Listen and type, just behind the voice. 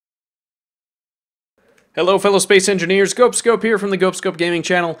Hello fellow space engineers, GopeScope here from the GopeScope gaming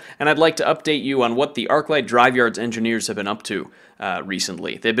channel, and I'd like to update you on what the Arclight Drive Yards engineers have been up to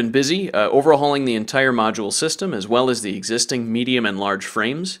recently. They've been busy overhauling the entire module system as well as the existing medium and large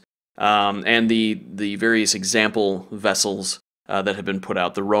frames, and the various example vessels that have been put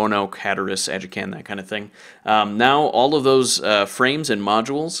out, the Roanoke, Hatteras, Ajican, that kind of thing. Now all of those frames and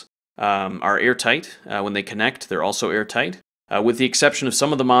modules are airtight. When they connect, they're also airtight, with the exception of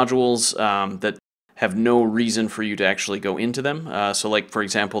some of the modules that have no reason for you to actually go into them. So like, for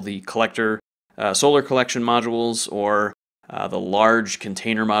example, the collector solar collection modules or the large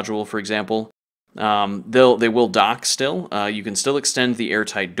container module, for example. They will dock still. You can still extend the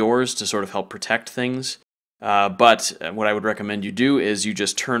airtight doors to sort of help protect things. But what I would recommend you do is you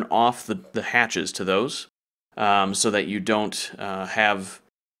just turn off the hatches to those so that you don't have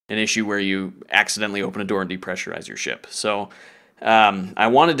an issue where you accidentally open a door and depressurize your ship. So I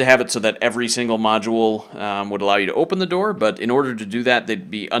wanted to have it so that every single module would allow you to open the door, but in order to do that, they'd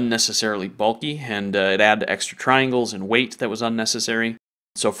be unnecessarily bulky, and it'd add extra triangles and weight that was unnecessary.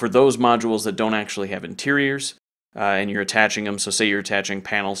 So for those modules that don't actually have interiors, and you're attaching them, so say you're attaching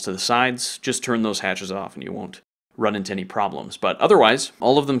panels to the sides, just turn those hatches off and you won't run into any problems. But otherwise,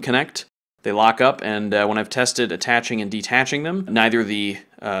 all of them connect. They lock up, and when I've tested attaching and detaching them, neither the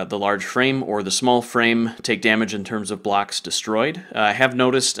large frame or the small frame take damage in terms of blocks destroyed. I have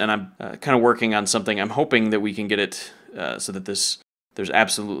noticed, and I'm kind of working on something, I'm hoping that we can get it so that there's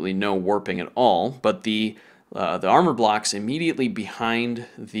absolutely no warping at all, but the armor blocks immediately behind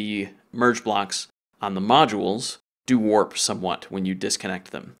the merge blocks on the modules do warp somewhat when you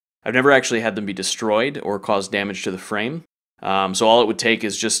disconnect them. I've never actually had them be destroyed or cause damage to the frame. So all it would take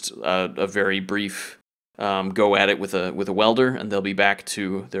is just a very brief go at it with a welder, and they'll be back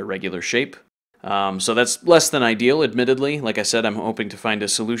to their regular shape. So that's less than ideal, admittedly. Like I said, I'm hoping to find a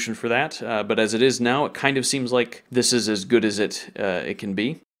solution for that. But as it is now, it kind of seems like this is as good as it can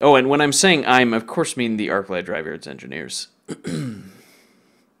be. Oh, and when I'm saying I'm, of course, mean the Arclight Drive Yards engineers,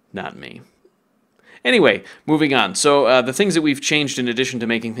 not me. Anyway, moving on. So the things that we've changed in addition to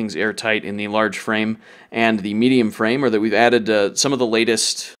making things airtight in the large frame and the medium frame are that we've added some of the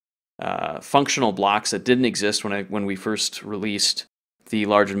latest functional blocks that didn't exist when we first released the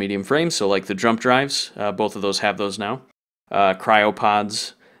large and medium frames. So like the jump drives, both of those have those now.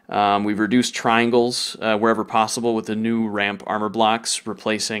 Cryopods. We've reduced triangles wherever possible with the new ramp armor blocks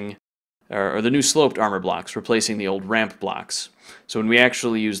replacing, or the new sloped armor blocks replacing the old ramp blocks. So when we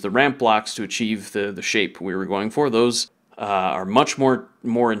actually use the ramp blocks to achieve the shape we were going for, those are much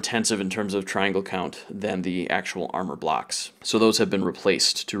more intensive in terms of triangle count than the actual armor blocks. So those have been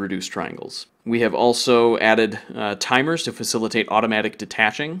replaced to reduce triangles. We have also added timers to facilitate automatic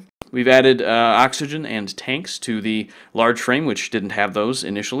detaching. We've added oxygen and tanks to the large frame, which didn't have those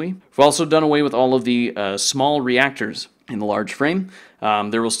initially. We've also done away with all of the small reactors in the large frame.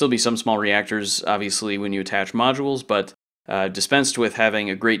 There will still be some small reactors, obviously, when you attach modules, but dispensed with having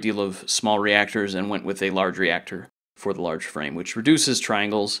a great deal of small reactors and went with a large reactor for the large frame, which reduces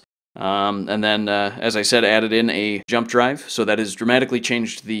triangles. And then, as I said, added in a jump drive, so that has dramatically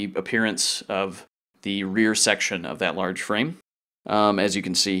changed the appearance of the rear section of that large frame, as you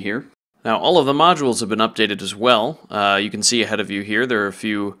can see here. Now, all of the modules have been updated as well. You can see ahead of you here, there are a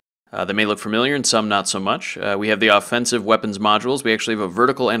few that may look familiar and some not so much. We have the offensive weapons modules. We actually have a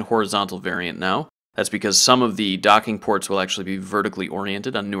vertical and horizontal variant now. That's because some of the docking ports will actually be vertically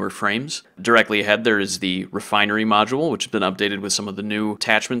oriented on newer frames. Directly ahead there is the refinery module, which has been updated with some of the new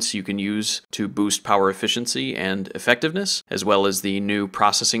attachments you can use to boost power efficiency and effectiveness, as well as the new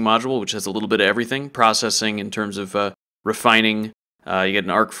processing module, which has a little bit of everything. Processing in terms of refining, you get an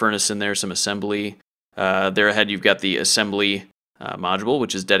arc furnace in there, some assembly. There ahead you've got the assembly module,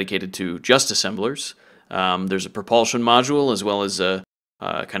 which is dedicated to just assemblers. There's a propulsion module as well as a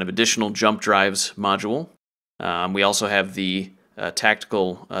kind of additional jump drives module. We also have the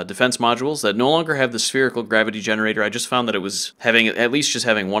tactical defense modules that no longer have the spherical gravity generator. I just found that it was at least just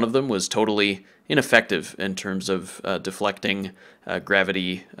having one of them was totally ineffective in terms of deflecting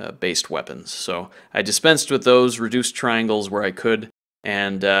gravity-based weapons. So I dispensed with those, reduced triangles where I could,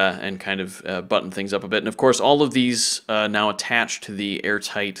 and kind of button things up a bit. And of course, all of these now attach to the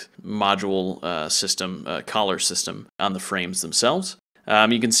airtight module system, collar system on the frames themselves.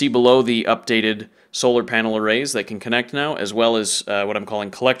 You can see below the updated solar panel arrays that can connect now, as well as what I'm calling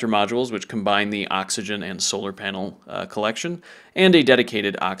collector modules, which combine the oxygen and solar panel collection, and a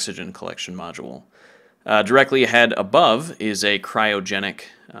dedicated oxygen collection module. Directly ahead above is a cryogenic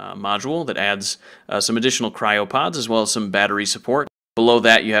module that adds some additional cryopods, as well as some battery support. Below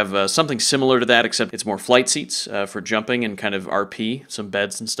that, you have something similar to that, except it's more flight seats for jumping and kind of RP, some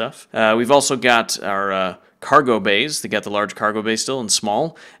beds and stuff. We've also got our cargo bays. They got the large cargo bay still and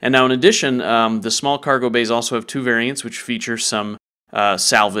small. And now in addition, the small cargo bays also have two variants which feature some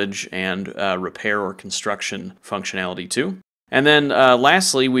salvage and repair or construction functionality too. And then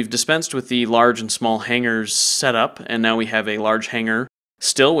lastly, we've dispensed with the large and small hangars setup, and now we have a large hangar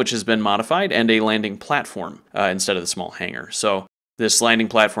still, which has been modified, and a landing platform instead of the small hangar. So this landing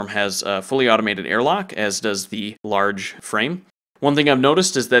platform has a fully automated airlock, as does the large frame. One thing I've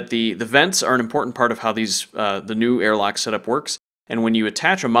noticed is that the vents are an important part of how the new airlock setup works. And when you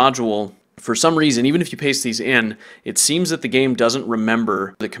attach a module, for some reason, even if you paste these in, it seems that the game doesn't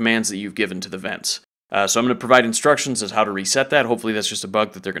remember the commands that you've given to the vents. So I'm going to provide instructions as how to reset that. Hopefully that's just a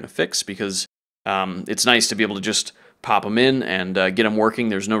bug that they're going to fix, because it's nice to be able to just pop them in and get them working.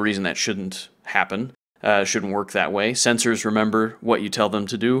 There's no reason that shouldn't happen. Shouldn't work that way. Sensors remember what you tell them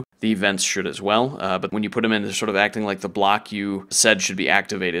to do. The vents should as well. But when you put them in, they're sort of acting like the block you said should be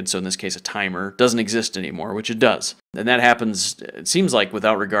activated. So in this case, a timer doesn't exist anymore, which it does. And that happens, it seems like,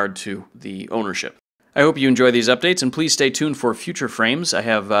 without regard to the ownership. I hope you enjoy these updates, and please stay tuned for future frames. I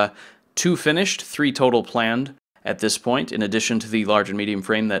have 2 finished, 3 total planned at this point, in addition to the large and medium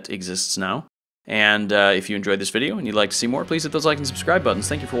frame that exists now. And if you enjoyed this video and you'd like to see more, please hit those like and subscribe buttons.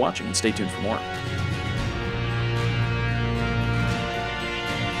 Thank you for watching, and stay tuned for more.